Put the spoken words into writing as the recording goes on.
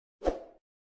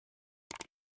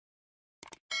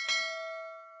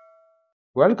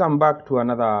Welcome back to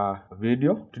another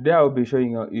video. Today I will be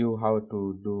showing you how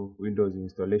to do Windows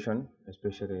installation,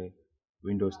 especially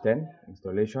Windows 10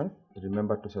 installation.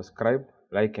 Remember to subscribe,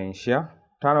 like and share.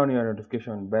 Turn on your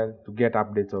notification bell to get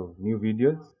updates of new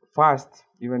videos. First,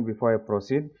 even before I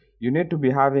proceed, you need to be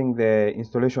having the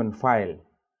installation file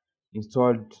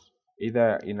installed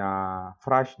either in a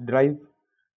flash drive,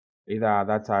 either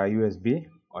that's a USB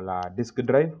or a disk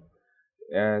drive,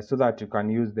 so that you can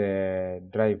use the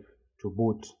drive to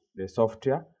boot the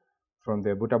software from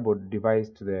the bootable device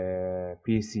to the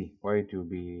PC where it will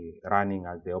be running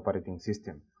as the operating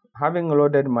system. Having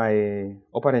loaded my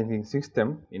operating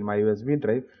system in my USB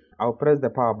drive, I'll press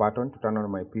the power button to turn on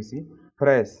my PC,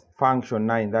 press function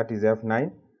 9, that is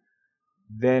F9,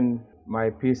 then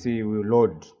my PC will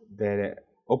load the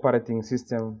operating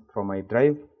system from my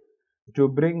drive. It will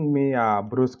bring me a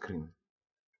blue screen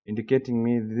indicating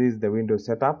me this is the Windows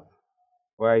setup,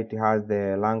 where it has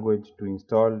the language to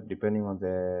install depending on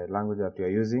the language that you are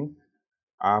using.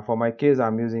 For my case,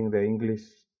 I'm using the English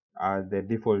as the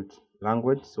default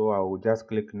language, so I will just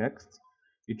click next.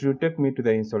 It will take me to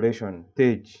the installation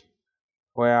stage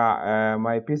where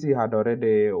my PC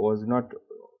was not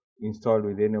installed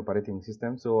with any operating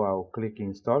system, so I'll click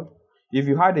install. If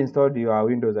you had installed your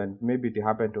Windows and maybe it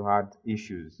happened to have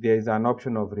issues, there is an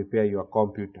option of repair your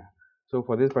computer. So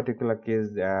for this particular case,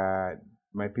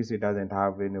 my PC doesn't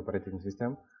have any operating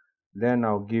system. Then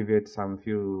I'll give it some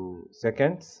few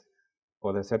seconds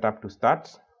for the setup to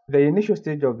start. The initial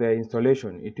stage of the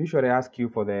installation, it usually asks you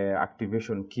for the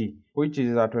activation key, which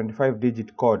is a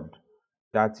 25-digit code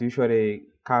that usually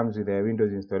comes with the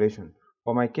Windows installation.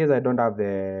 For my case, I don't have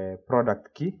the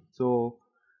product key, so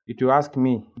it will ask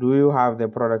me, do you have the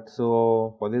product?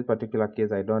 So for this particular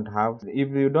case, I don't have. If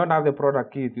you don't have the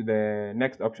product key, the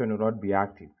next option will not be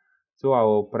active. So I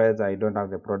will press I don't have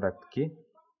the product key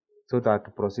so that to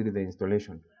proceed with the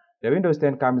installation. The Windows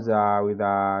 10 comes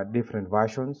with different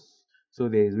versions. So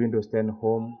there is Windows 10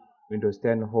 Home, Windows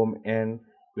 10 Home N,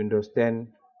 Windows 10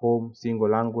 Home Single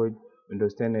Language,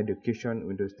 Windows 10 Education,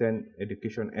 Windows 10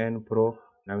 Education N Pro,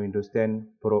 and Windows 10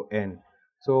 Pro N.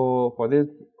 So for this,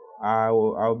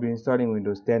 I'll be installing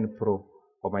Windows 10 Pro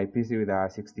for my PC with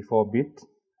a 64-bit.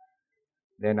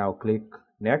 Then I'll click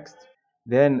next.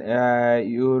 Then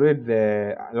you read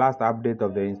the last update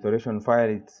of the installation file.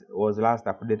 It was last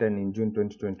updated in June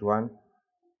 2021.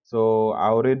 So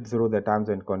I'll read through the terms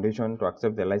and conditions to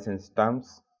accept the license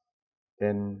terms.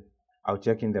 Then I'll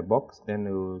check in the box. Then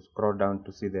you scroll down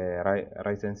to see the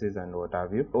licenses and what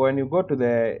have you. When you go to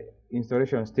the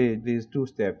installation stage, there's two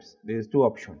steps. There's two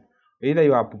options. Either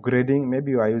you are upgrading,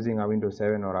 maybe you are using a Windows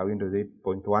 7 or a Windows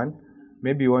 8.1.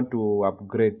 Maybe you want to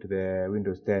upgrade to the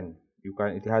Windows 10. You can.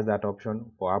 It has that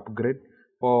option for upgrade.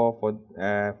 For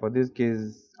this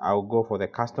case, I'll go for the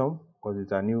custom because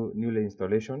it's a newly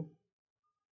installation.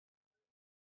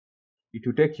 It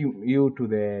will take you to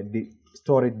the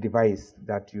storage device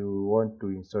that you want to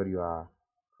install your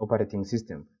operating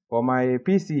system. For my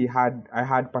PC, I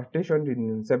had partitioned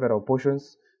in several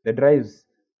portions. The drives,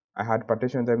 I had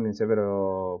partitioned them in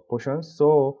several portions,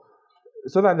 so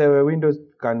that the Windows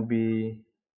can be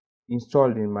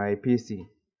installed in my PC.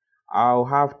 I'll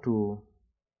have to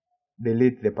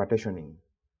delete the partitioning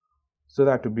so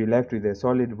that to be left with the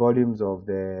solid volumes of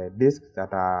the disks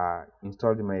that are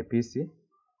installed in my PC.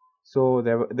 So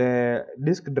the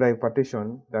disk drive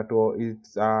partition that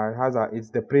it's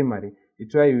the primary.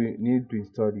 It's where you need to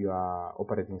install your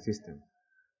operating system.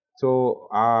 So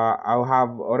I'll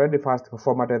have already first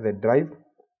formatted the drive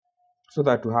so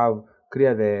that to have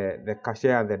clear the cache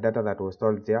and the data that was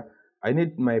stored there. I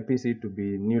need my PC to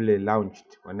be newly launched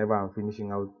whenever I'm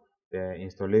finishing out the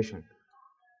installation.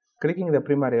 Clicking the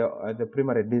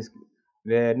primary disk,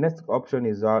 the next option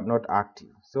is not active,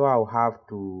 so I'll have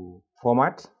to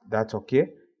format. That's okay.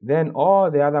 Then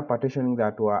all the other partitioning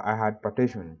that I had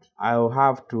partitioned, I'll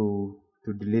have to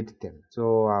delete them.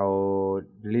 So I'll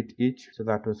delete each so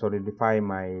that will solidify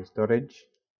my storage.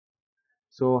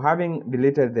 So having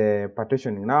deleted the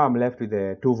partitioning, now I'm left with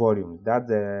the two volumes. That's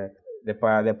the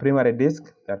primary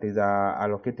disk that is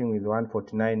allocating with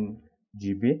 149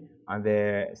 GB, and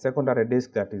the secondary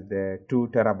disk that is the 2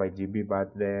 terabyte GB,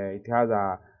 but it has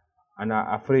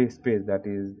a free space that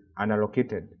is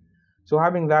unallocated. So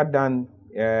having that done,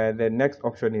 the next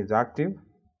option is active.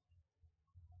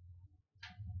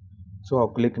 So I'll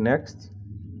click next.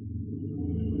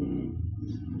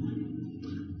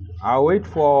 I'll wait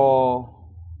for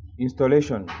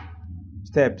installation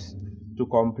steps to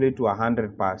complete to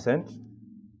 100%,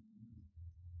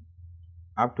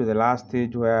 up to the last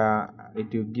stage where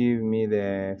it will give me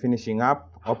the finishing up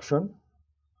option.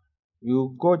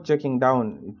 you go checking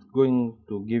down, it's going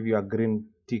to give you a green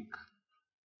tick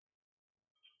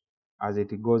as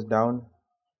it goes down.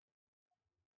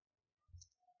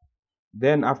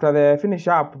 Then after they finish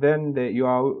up, then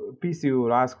your PC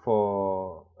will ask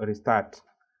for a restart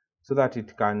so that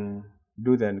it can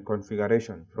do the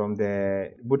configuration from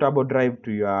the bootable drive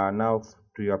to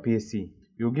your PC.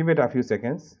 You give it a few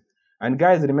seconds. And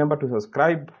guys, remember to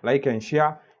subscribe, like and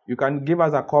share. You can give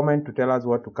us a comment to tell us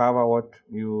what to cover,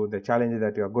 the challenges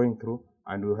that you are going through,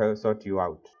 and we'll help sort you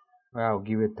out. I'll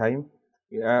give it time.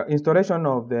 Installation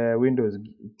of the Windows,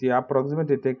 it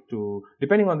approximately take to,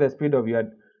 depending on the speed of your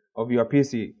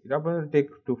PC, it approximately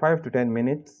take to 5 to 10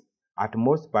 minutes at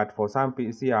most, but for some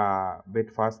PC are a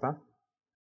bit faster.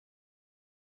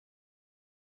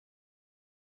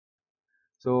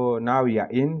 So now we are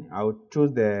in. I'll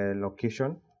choose the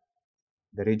location,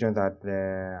 the region that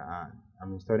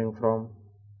I'm installing from.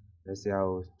 Let's say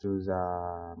I'll choose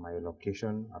my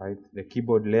location, right? The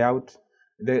keyboard layout.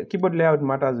 The keyboard layout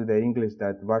matters with the English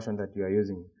version that you are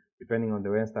using, depending on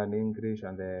the Western English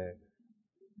and the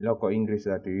local English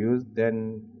that you use.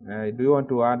 Then, do you want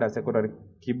to add a secondary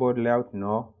keyboard layout?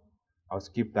 No, I'll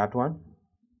skip that one.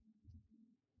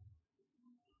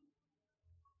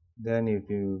 Then it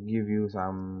will give you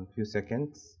some few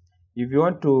seconds. If you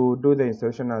want to do the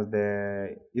installation as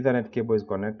the Ethernet cable is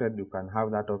connected, you can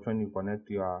have that option. You connect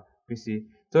your PC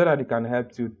so that it can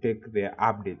help you take the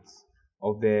updates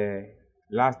of the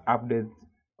last update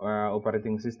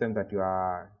operating system that you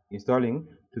are installing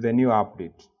to the new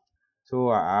update. So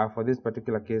for this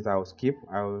particular case, I'll skip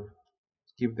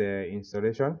the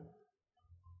installation.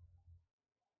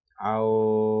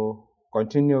 I'll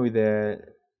continue with the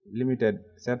limited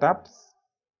setups.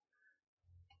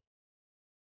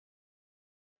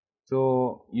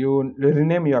 So you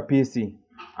rename your PC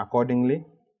accordingly.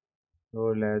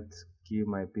 So let's give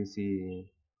my PC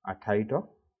a title.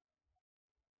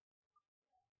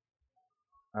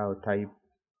 I'll type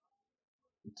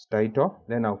its title,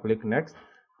 then I'll click next.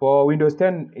 For Windows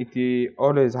 10, it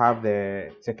always have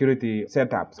the security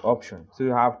setups option. So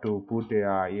you have to put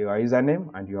your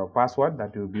username and your password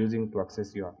that you'll be using to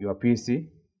access your PC.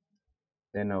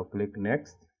 Then I'll click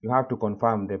next. You have to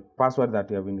confirm the password that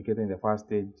you have indicated in the first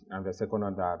stage and the second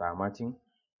one that are matching.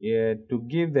 To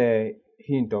give the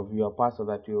hint of your password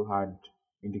that you had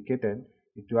indicated,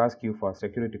 it will ask you for a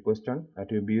security question that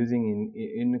you'll be using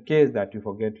in case that you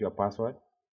forget your password.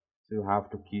 So you have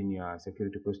to key in your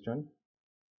security question.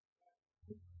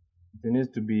 It needs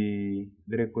to be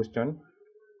the question,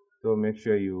 so make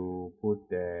sure you put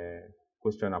the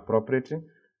question appropriately.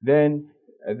 Then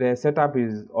the setup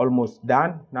is almost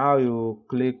done. Now you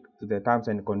click to the terms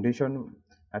and condition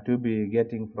that you'll be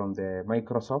getting from the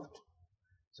Microsoft.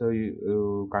 So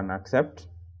you can accept.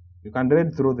 You can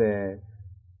read through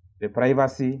the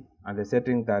privacy and the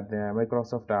settings that the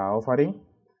Microsoft are offering.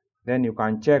 Then you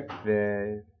can check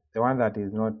the one that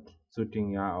is not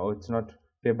suiting you or it's not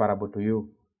favorable to you.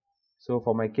 So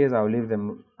for my case, I'll leave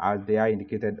them as they are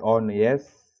indicated on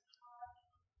yes.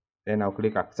 Then I'll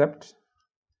click accept.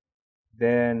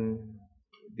 Then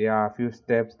there are a few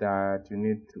steps that you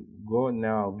need to go.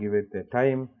 Now I'll give it the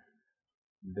time.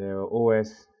 The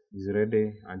OS is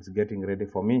ready and it's getting ready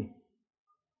for me.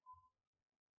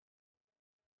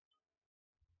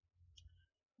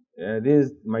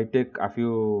 This might take a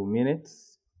few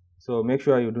minutes, so make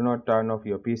sure you do not turn off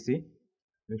your PC.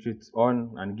 Make sure it's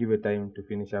on and give it time to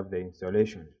finish up the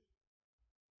installation.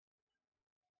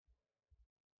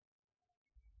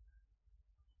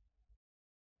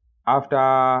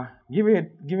 After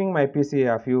giving my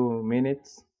PC a few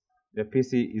minutes, the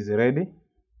PC is ready,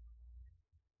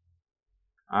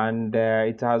 and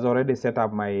it has already set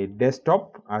up my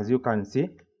desktop. As you can see,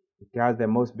 it has the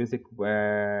most basic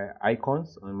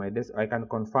icons on my desk. I can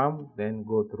confirm, then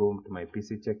go through to my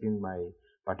PC, checking my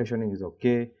partitioning is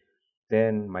okay,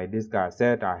 then my disks are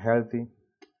set, are healthy,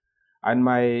 and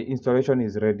my installation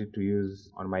is ready to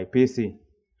use on my PC.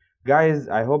 Guys,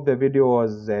 I hope the video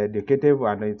was educative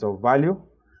and it's of value.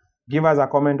 Give us a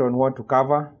comment on what to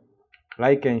cover,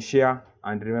 like and share,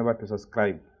 and remember to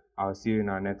subscribe. I'll see you in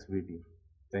our next video.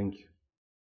 Thank you.